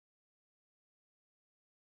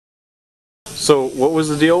So what was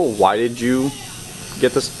the deal? Why did you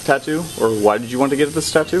get this tattoo? Or why did you want to get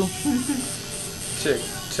this tattoo? to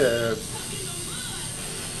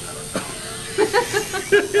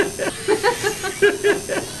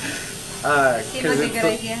Seems like a good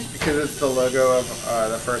idea. Because it's the logo of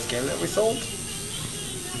the first game that we sold.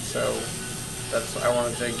 So I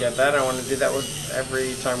wanted to get that. I want to do that with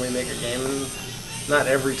every time we make a game, and not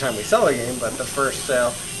every time we sell a game, but the first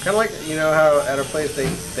sale. Kind of like, you know how at a place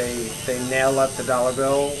they nail up the dollar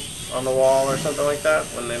bill on the wall or something like that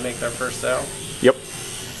when they make their first sale. Yep.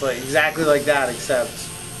 It's like exactly like that, except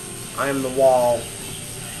I'm the wall.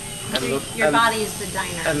 And your body is the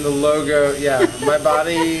diner. And the logo, yeah, my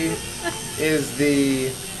body is the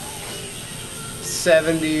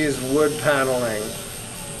 70s wood paneling.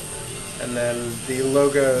 And then the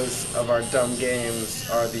logos of our dumb games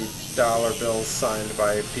are the dollar bills signed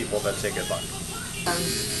by people that say good luck.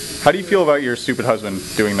 How do you feel about your stupid husband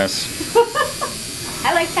doing this?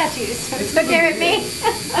 I like tattoos, so don't stare at me.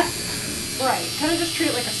 Right, kind of just treat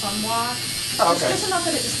it like a sunblock. Oh, okay. Just enough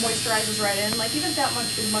that it just moisturizes right in. Like, even that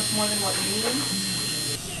much is much more than what you need.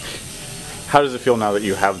 How does it feel now that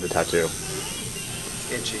you have the tattoo?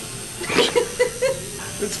 Itchy.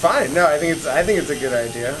 It's fine. No, I think it's a good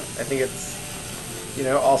idea. I think it's, you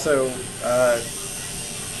know, also,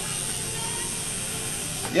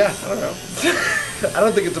 yeah, I don't know. I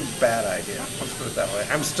don't think it's a bad idea. Let's put it that way.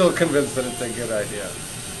 I'm still convinced that it's a good idea.